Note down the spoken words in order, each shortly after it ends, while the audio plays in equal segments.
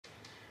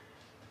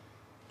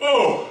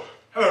Oh,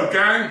 hello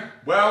gang.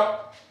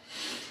 Well,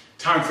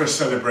 time for a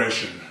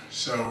celebration.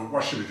 So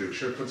what should we do?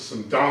 Should we put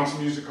some dance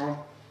music on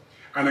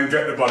and then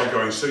get the body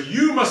going? So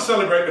you must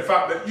celebrate the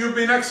fact that you've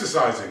been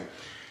exercising.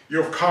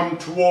 You've come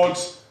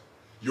towards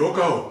your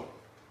goal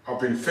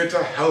of being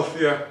fitter,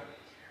 healthier,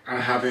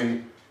 and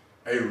having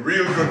a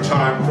real good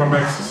time from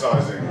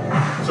exercising.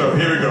 So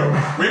here we go.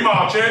 We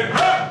march in.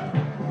 Hup!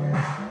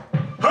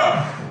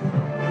 Hup!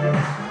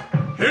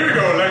 Here we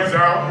go, legs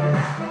out.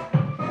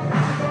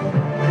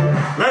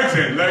 Legs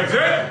in, legs in.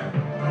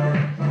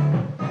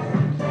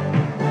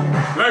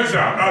 Legs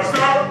out, now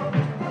stop.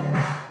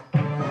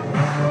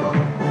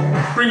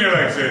 Bring your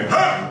legs in.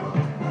 Hup!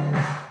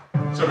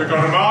 So we're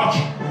gonna march,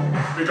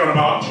 we're gonna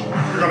march,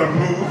 we're gonna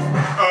move.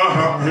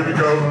 Here we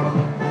go.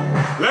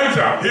 Legs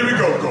out, here we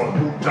go, go,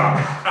 move down,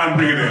 and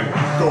bring it in.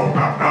 Go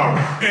out, out,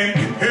 in,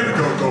 here we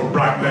go,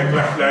 right leg,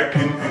 left leg,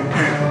 in.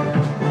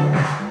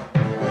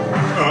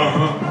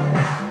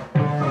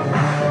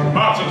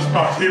 March on the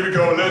spot, here we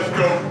go, let's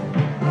go.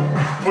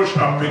 Push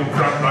up in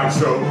front like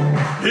so.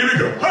 Here we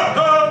go. Ha,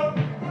 ha.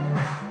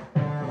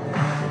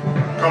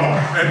 Come on,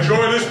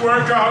 enjoy this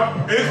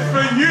workout. It's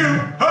for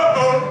you.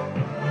 Uh-oh.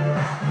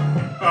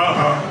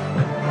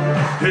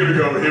 Here we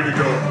go, here we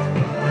go.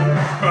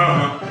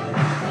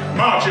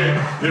 March in.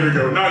 Here we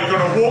go. Now you're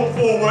going to walk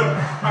forward.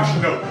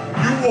 Actually, no.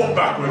 You walk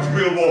backwards.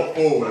 We'll walk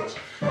forwards.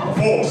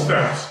 4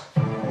 steps.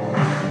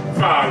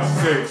 5,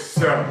 6,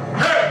 7.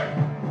 Hey!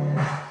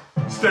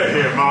 Stay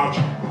here, march.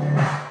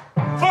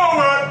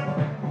 Forward!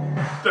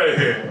 Stay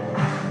here.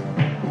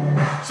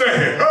 Stay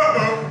here.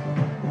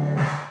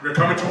 We're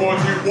coming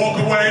towards you. Walk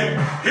away.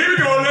 Here we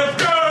go. Let's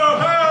go.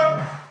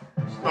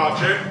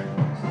 March in.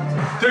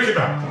 Take it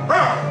back.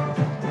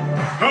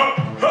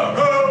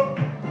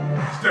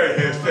 Stay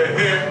here. Stay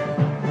here.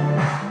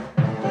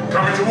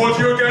 Coming towards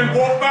you again.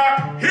 Walk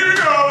back. Here we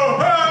go.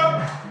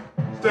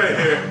 Stay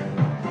here.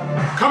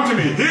 Come to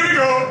me. Here we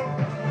go.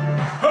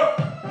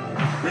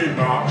 We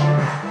march.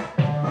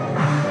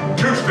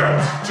 2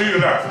 steps to your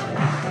left.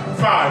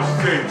 5,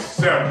 6,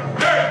 7,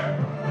 hey!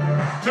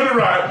 To the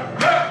right,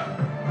 hey!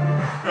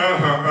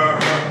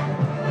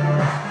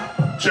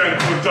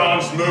 Gentle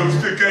dance moves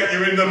to get you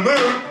in the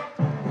mood.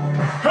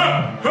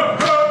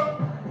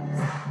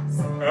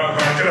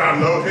 Get down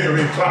low, here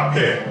we clap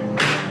here.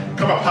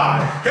 Come up high,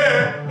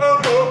 here,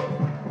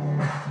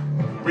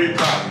 we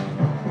clap.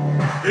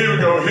 Here we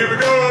go,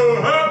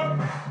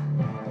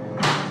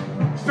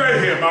 Stay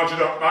here, march it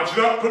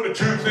up, put the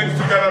 2 things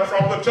together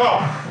from the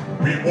top.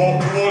 We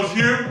walk towards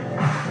you.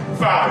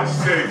 5,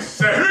 6,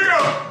 7. Here we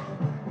go.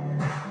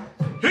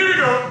 Here we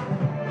go.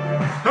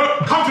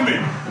 Come to me.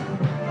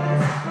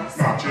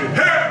 March in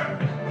here.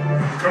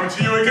 We're coming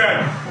to you again.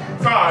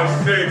 5,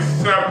 6,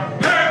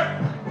 7. Hey.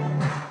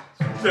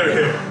 Stay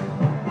here.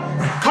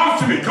 Come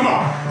to me. Come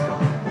on.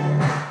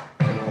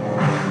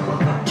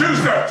 2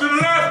 steps to the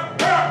left.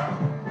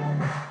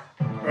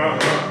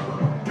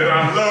 Get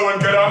on low and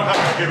get on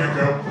high. Here we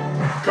go.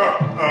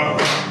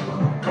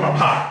 Come up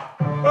high.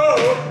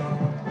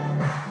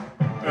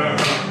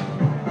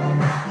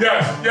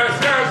 Yes, yes,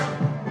 yes.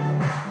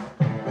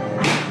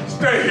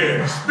 Stay here.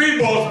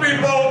 Speedball,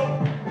 speedball.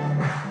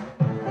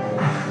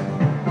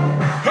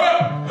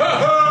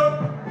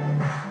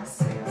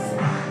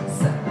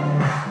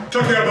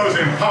 Tuck your elbows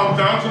in, palm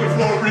down to the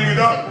floor, bring it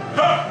up.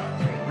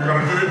 We're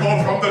going to do it all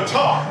from the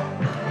top.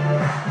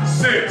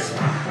 6.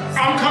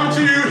 I'm coming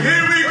to you.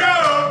 Here we go.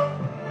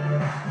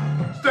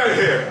 Stay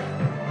here.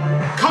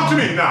 Come to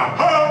me now.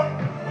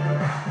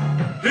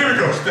 Here we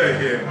go. Stay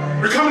here.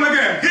 We're coming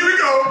again. Here we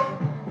go.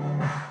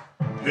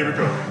 Here we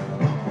go.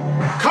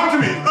 Come to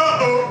me.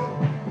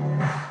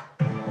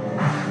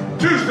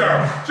 2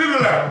 steps to the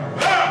left.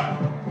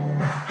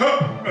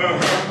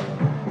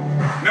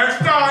 Next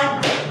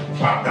time,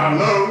 clap down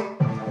low.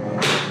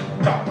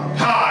 Clap up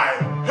high.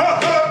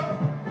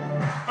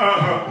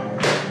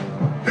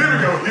 Here we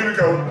go. Here we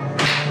go.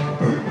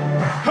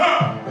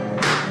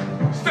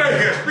 Stay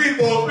here.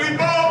 Speedball.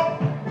 Speedball.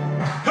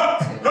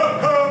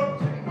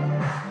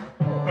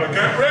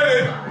 Get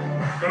ready.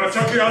 Gonna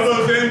tuck your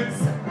elbows in.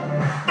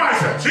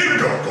 Biceps, here we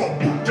go, go,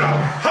 boot down,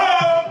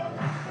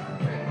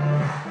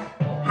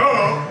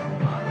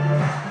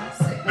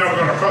 Now we're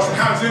gonna cross the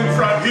hands in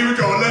front, here we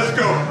go, let's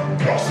go,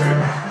 cross it.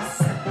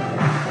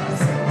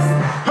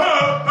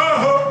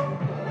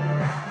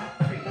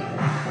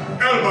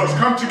 Elbows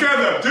come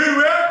together,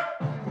 do it.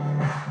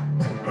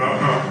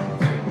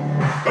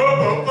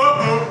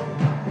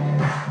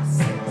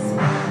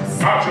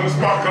 March on the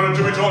spot, gonna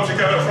do it all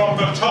together from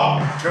the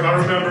top. Can I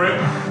remember it?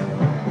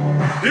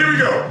 Here we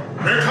go.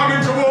 We're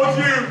coming towards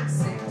you.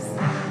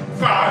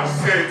 5,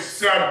 6,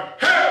 7,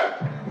 hey!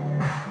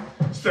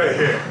 Stay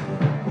here.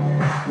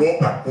 Walk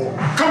back, walk.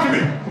 Come to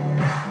me.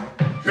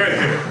 Stay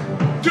here.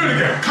 Do it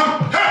again.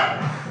 Come, hey!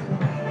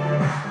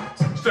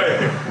 Stay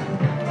here.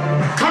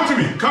 Come to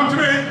me, come to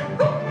me.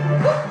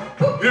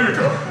 Here we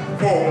go.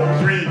 4,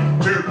 3, 2,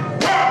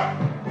 1.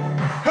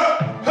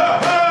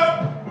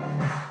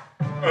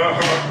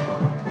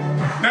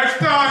 Next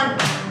time,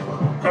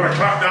 gonna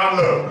clap down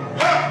low.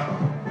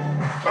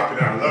 Clap it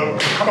down low.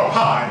 Come up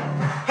high.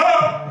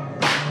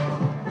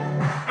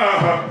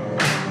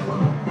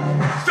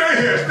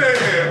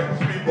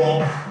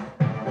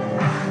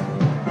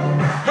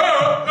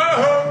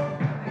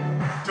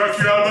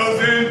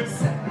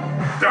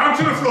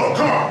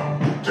 come on.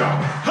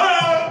 Ha!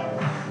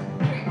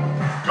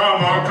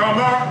 Come on, come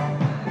on.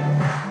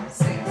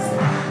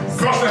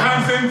 Cross the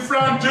hands in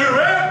front, do it.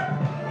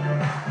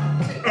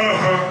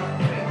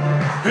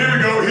 Here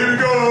we go, here we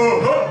go.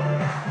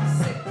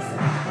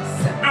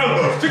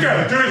 Elbows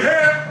together, do it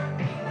here.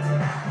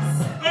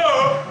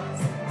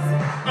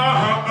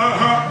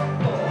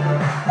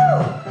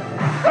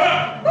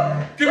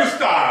 Give me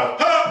style.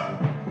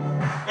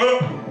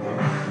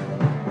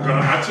 We're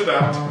gonna add to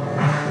that.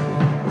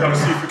 Gotta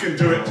see if we can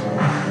do it.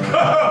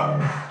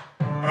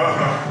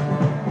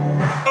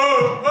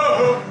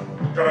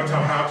 Gotta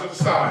tap out to the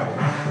side.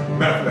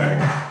 Left leg.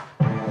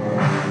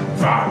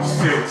 5,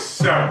 6,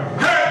 7.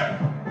 Hey!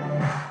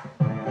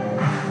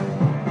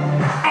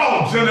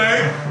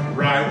 Alternate.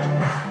 Right,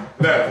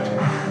 left,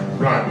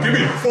 right. Give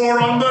me 4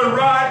 on the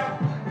right.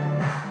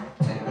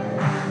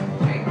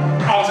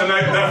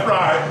 Alternate left,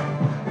 right.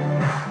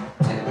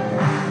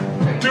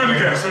 Do it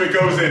again so it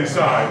goes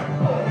inside.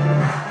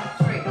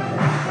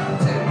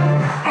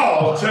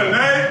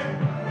 Alternate.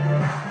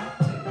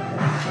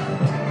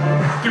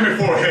 Give me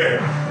 4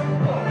 here.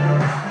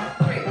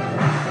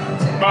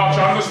 March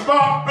on the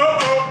spot.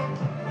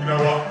 You know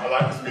what? I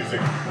like this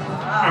music.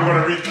 I'm going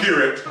to re-cue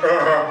it.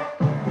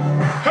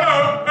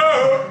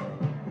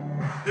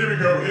 Here we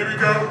go, here we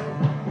go.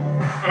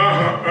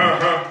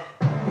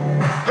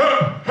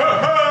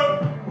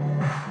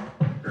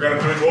 We're going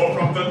to do it all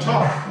from the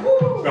top.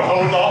 The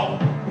whole lot.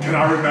 Can I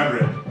remember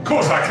it? Of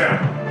course I can.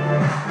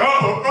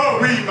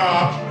 We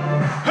march.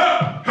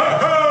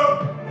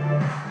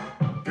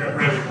 Get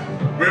ready.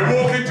 We're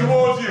walking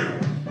towards you.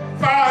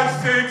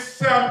 5, 6,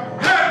 7,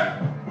 hey!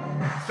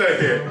 Stay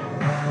here.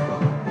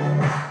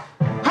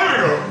 Here we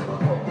go.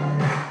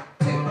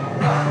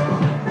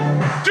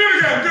 Do it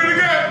again, do it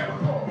again.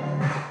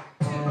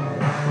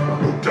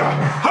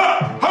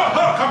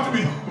 Come to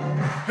me.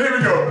 Here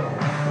we go.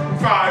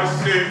 5,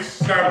 6,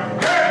 7,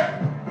 hey!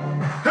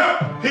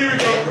 Here we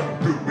go.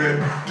 Do it,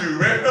 do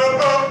it,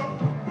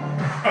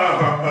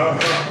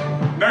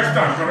 Next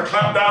time, gonna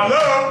clap down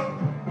low.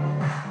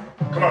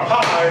 Come up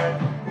high.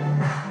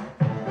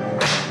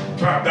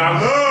 Clap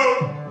down low.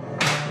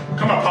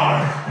 Come up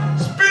high.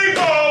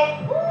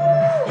 Speedball.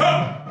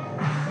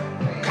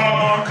 Come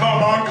on,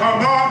 come on,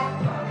 come on.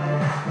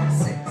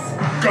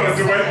 Gotta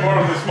do 8 more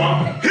on this one.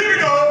 Here we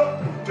go.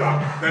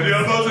 Then the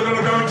elbows are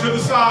gonna go to the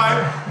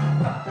side.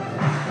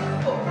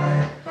 4,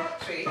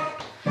 3,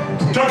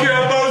 2. Tuck your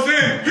elbows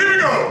in. Here we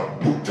go.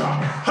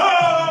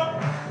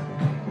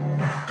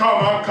 Come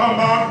on, come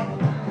on.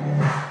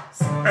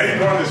 8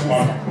 more on this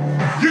one.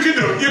 You can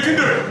do it, you can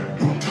do it.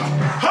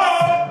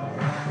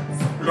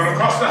 We're gonna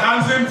cross the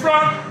hands in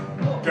front.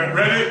 Get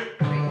ready.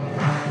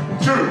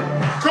 2.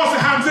 Cross the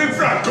hands in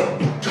front. Go.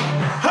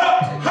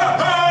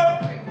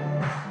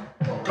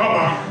 Come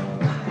on.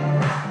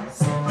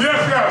 Yes,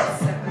 yes.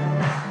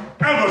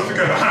 Elbows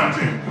together, hands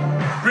in.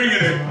 Bring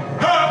it in.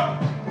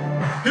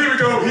 Here we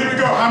go, here we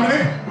go. How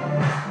many?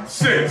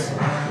 6.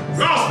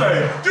 Last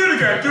leg. Do it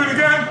again, do it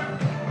again.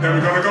 Then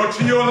we're gonna go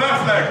to your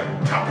left leg.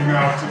 Tapping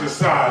out to the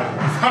side.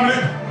 How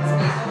many?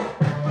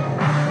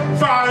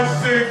 5,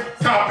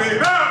 6,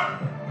 tapping out.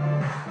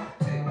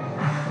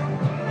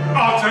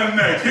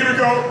 Alternate. Here we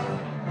go.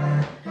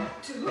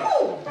 2.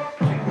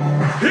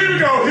 Here we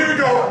go, here we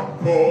go.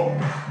 4,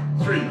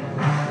 3,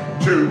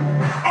 2.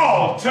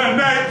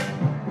 Alternate.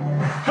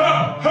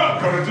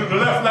 Gonna do the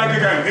left leg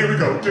again. Here we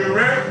go. Do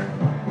it.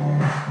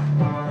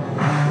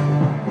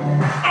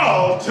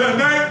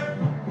 Alternate.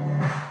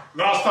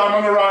 Last time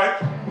on the right.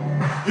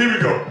 Here we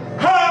go.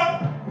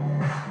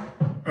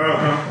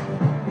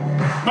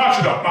 March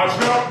it up, march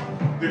it up.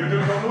 Did we do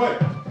it all the way?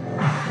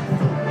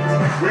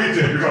 We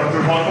did. We've got to do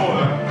 1 more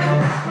then.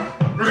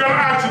 We're going to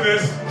add to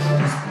this.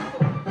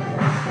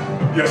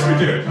 Yes, we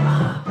did.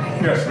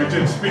 Yes, we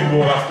did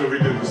speedball after we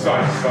did the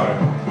side to side.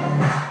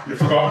 You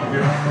forgot, did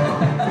you?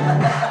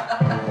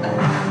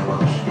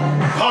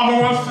 Palmer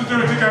wants to do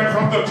it again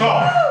from the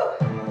top.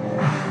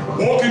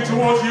 Walking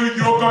towards you,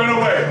 you're going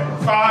away.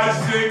 5,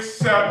 6,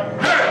 7,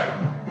 hey!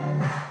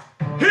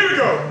 Here we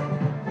go.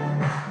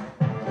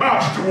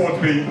 March towards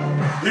me.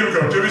 Here we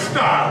go, do it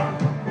style.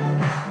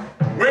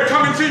 We're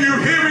coming to you,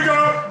 here we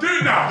go. Do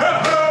it now.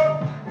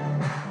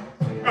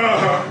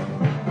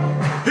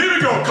 Here we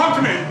go, come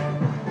to me.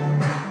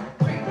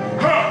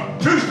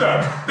 2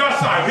 steps, that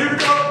side, here we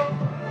go.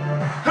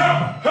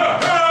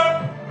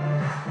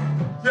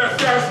 Yes,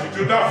 yes, we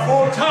do that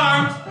 4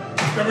 times.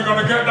 Then we're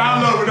gonna get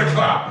down low with a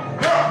clap.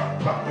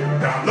 Clap it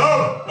down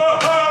low.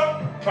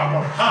 Clap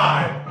up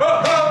high.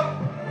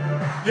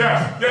 Yes,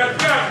 yes,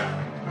 yes.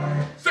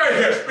 Stay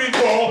here,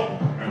 speedball.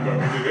 And when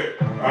we did it.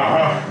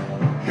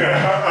 Yeah,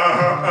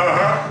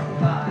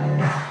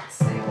 5,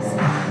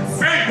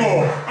 6, 8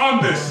 more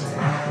on this.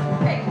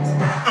 8.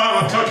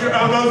 Tuck your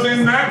elbows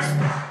in next.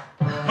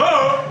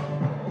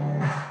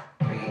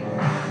 3.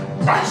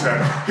 Bicep.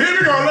 Here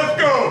we go, let's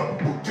go.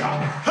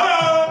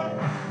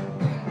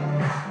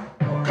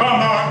 Come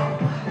on.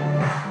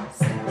 6,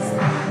 7.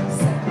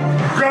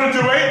 We're gonna do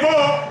 8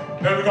 more.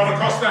 Then we're gonna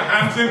cross the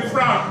hands in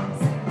front.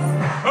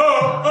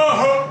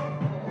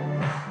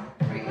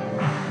 3.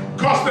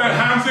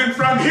 in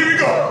front. Here we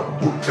go.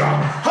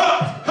 Ha,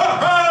 ha,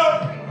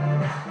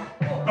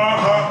 ha.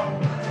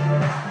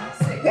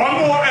 One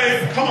more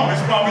 8. Come on,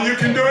 Miss Palmer, you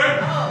can do it.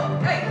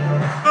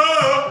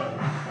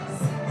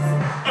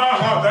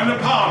 Then the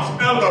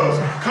palms, elbows,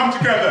 come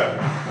together.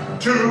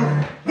 2,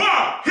 1.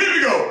 Here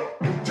we go.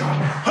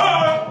 Ha.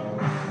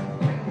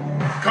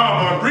 Come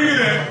on, bring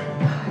it in.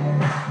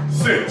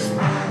 6,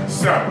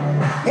 7.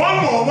 One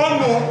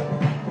more.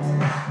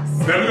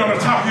 Then we're going to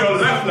tap your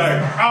left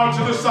leg out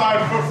to the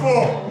side for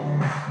 4.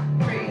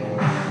 3, 2.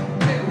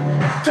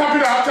 Tap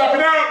it out.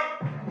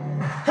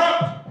 Ha.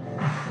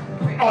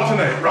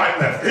 Alternate, right,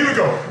 left. Here we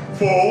go.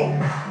 4,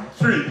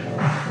 3.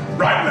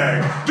 Right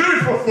leg. Do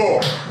it for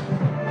 4.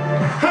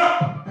 Ha.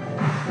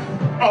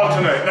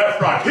 Alternate,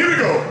 left, right. Here we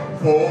go.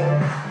 4,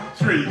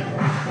 3,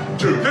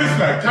 2. This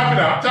leg. Tap it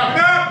out.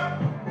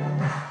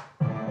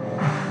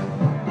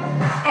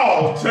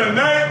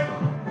 Alternate.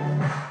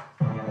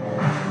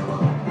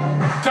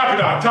 Tap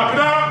it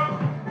out.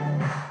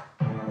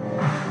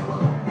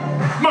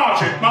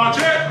 March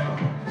it.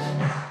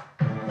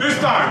 This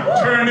time,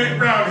 turn it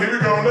round. Here we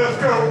go. Let's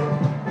go.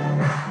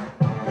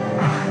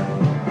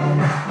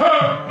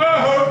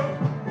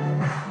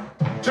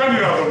 Turn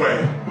the other way.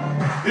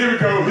 Here we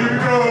go.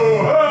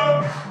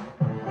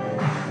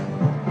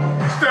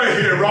 Stay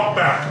here, rock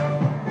back.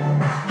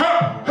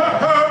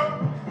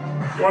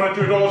 You want to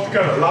do it all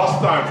together? Last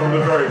time from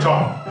the very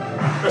top.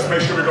 Let's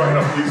make sure we got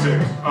enough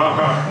music.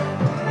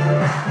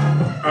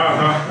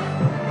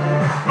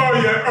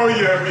 Oh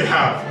yeah, we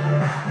have.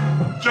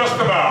 Just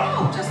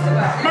about. Just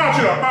about. March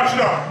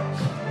it up.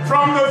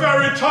 From the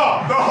very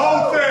top, the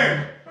whole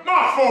thing.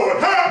 March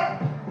forward.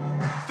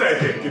 Stay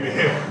here, give me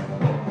here.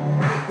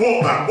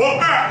 Walk back.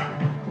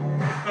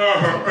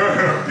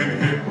 Give me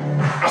here.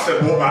 I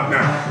said walk back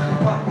now.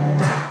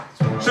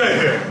 Stay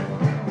here.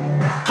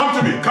 Come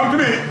to me.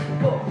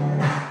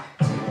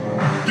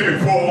 Give me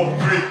 4,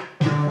 3,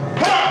 2.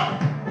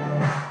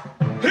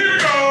 Here we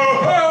go.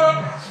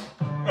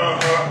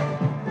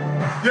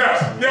 Yes.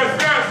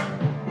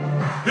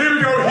 Here we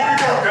go.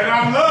 Get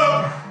on low.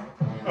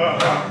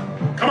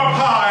 Come up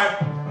high.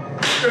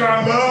 Get on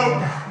low.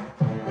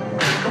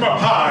 Come up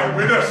high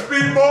with a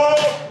speedball.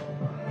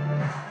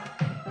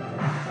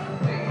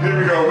 Here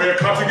we go. We're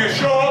cutting it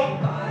short.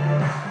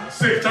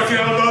 6. Tuck your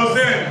elbows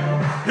in.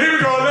 Here we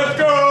go. Let's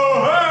go.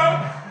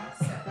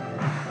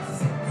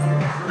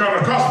 We're going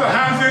to cross the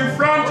hands in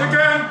front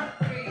again.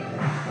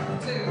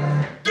 3,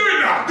 2.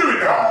 Do it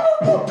now.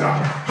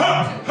 Ha.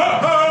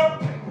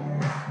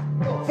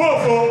 4.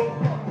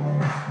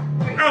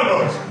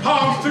 Elbows,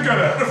 palms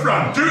together at the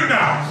front. Do it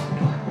now.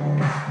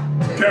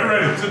 Get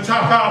ready to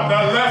tap out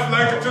that left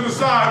leg to the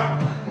side.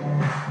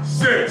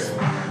 6,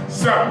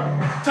 7.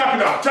 Tap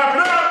it out.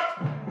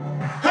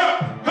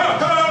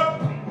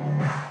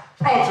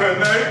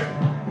 Alternate.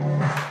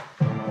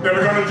 Then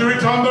we're going to do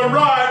it on the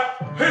right.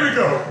 Here we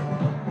go.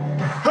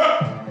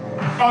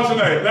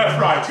 Alternate, left,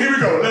 right. Here we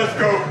go. Let's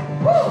go.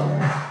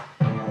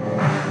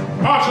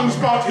 March on the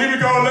spot. Here we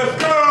go. Let's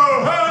go.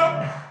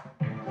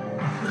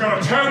 We're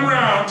going to turn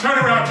around.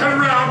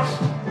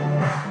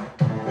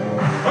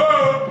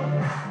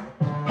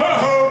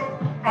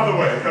 Other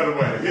way.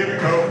 Here we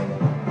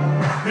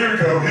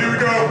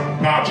go.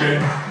 March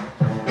it.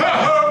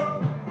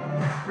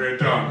 We're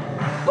done.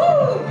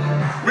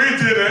 We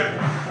did it.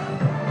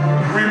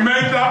 We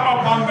made that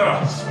up on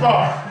the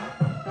spot.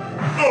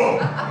 Oh,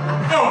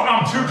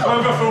 I'm too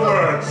clever for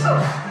words.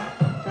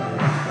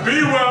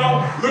 Be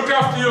well, look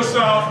after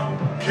yourself,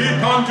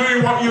 keep on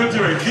doing what you're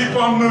doing, keep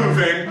on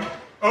moving.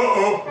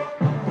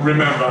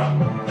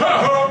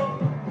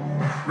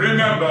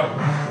 Remember,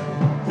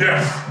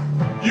 yes,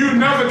 you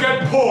never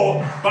get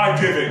poor by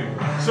giving,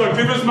 so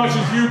give as much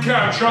as you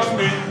can, trust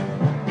me.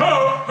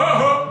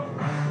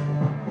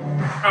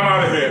 I'm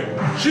out of here,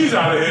 she's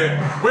out of here,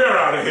 we're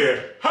out of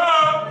here.